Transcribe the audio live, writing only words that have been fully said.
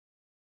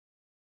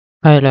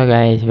Hello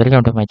guys,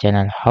 welcome to my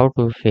channel. How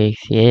to fix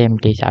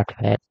AMD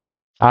software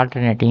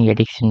alternating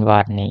addiction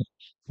warning.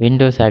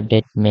 Windows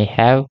update may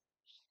have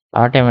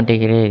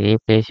automatically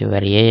replaced your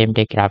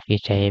AMD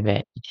graphics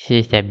driver. This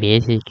is the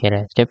basic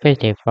step by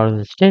step follow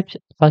the steps.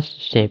 First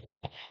step,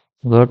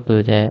 go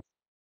to the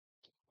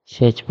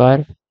search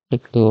bar,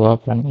 click to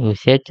open. You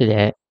search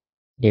the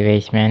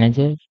device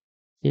manager.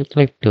 You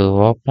click to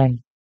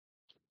open.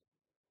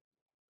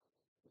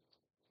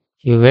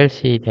 You will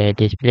see the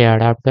display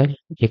adapter.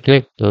 You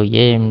click to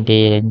AMD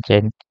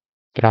Engine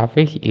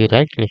graphics. You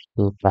right click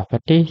to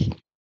properties.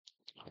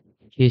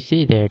 You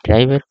see the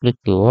driver, click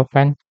to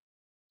open.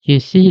 You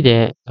see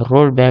the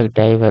rollback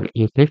driver,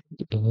 you click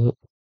to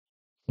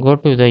go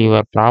to the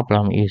your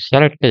problem. You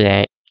select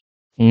the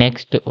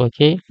next,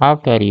 okay.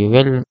 After you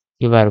will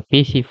your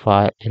PC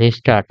for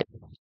restart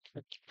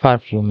for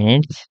few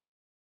minutes.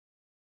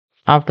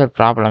 After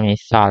problem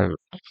is solved,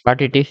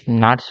 but it is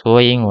not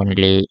showing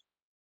only.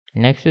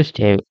 Next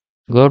step,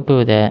 go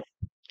to the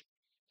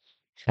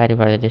sorry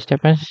for the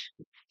disturbance.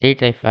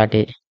 Retry for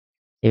the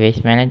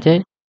device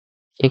manager.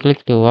 You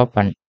click to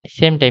open.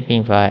 Same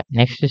typing for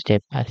next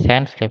step.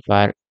 Second step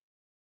for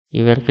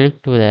you will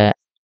click to the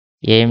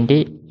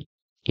AMD,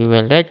 you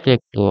will right click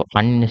to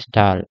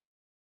uninstall.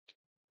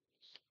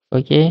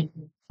 Okay.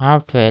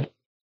 After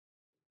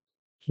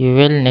you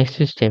will next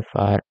step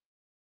for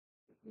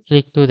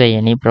click to the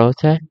any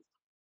browser.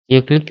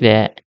 You click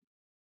the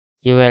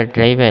your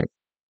driver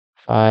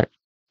for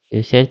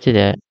you search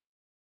the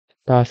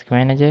task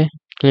manager.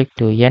 Click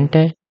to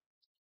enter.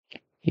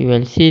 You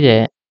will see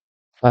the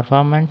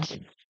performance.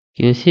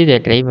 You see the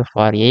driver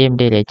for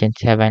AMD Ryzen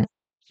 7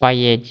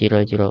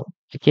 5800.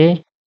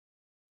 Okay.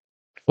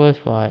 Close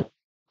for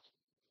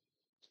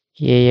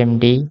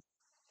AMD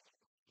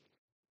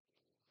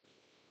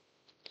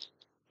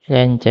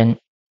Ryzen.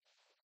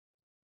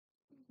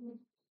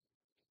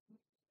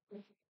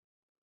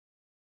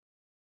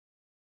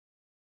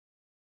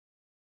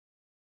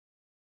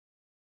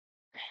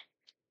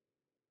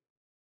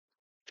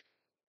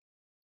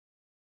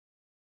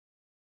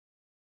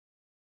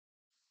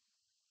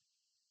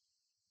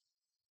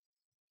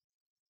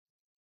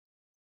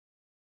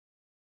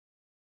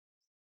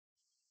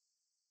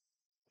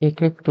 You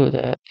click to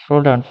the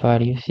scroll down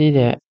for you see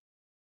the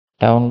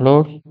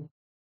download.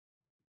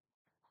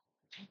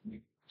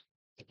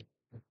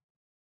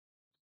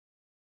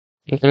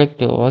 You click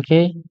to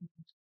OK.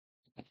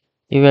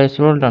 You will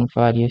scroll down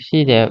for you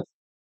see the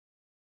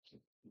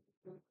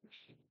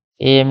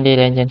AMD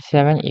Ryzen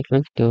 7. You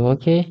click to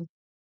OK.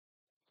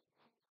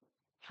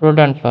 Scroll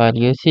down for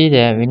you see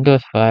the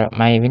Windows for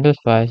my Windows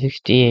for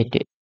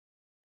 68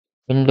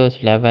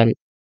 Windows level.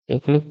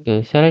 You click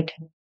to select.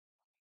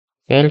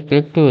 You will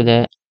click to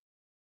the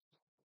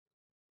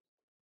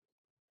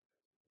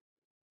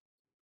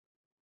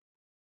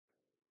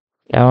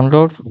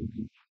download.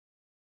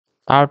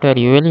 After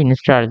you will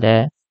install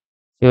the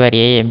your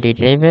AMD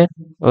driver.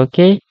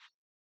 OK.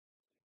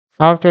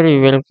 After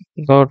you will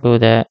go to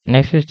the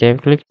next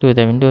step. Click to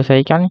the Windows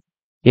icon.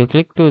 You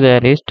click to the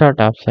restart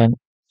option.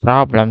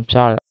 Problem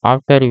solved.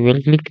 After you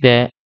will click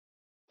the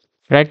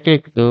right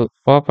click to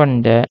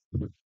open the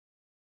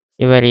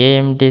your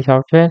AMD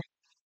software.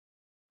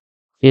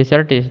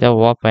 Result is the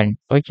open.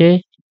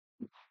 Okay.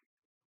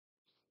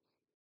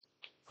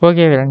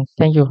 Okay, friends.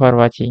 Thank you for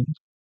watching.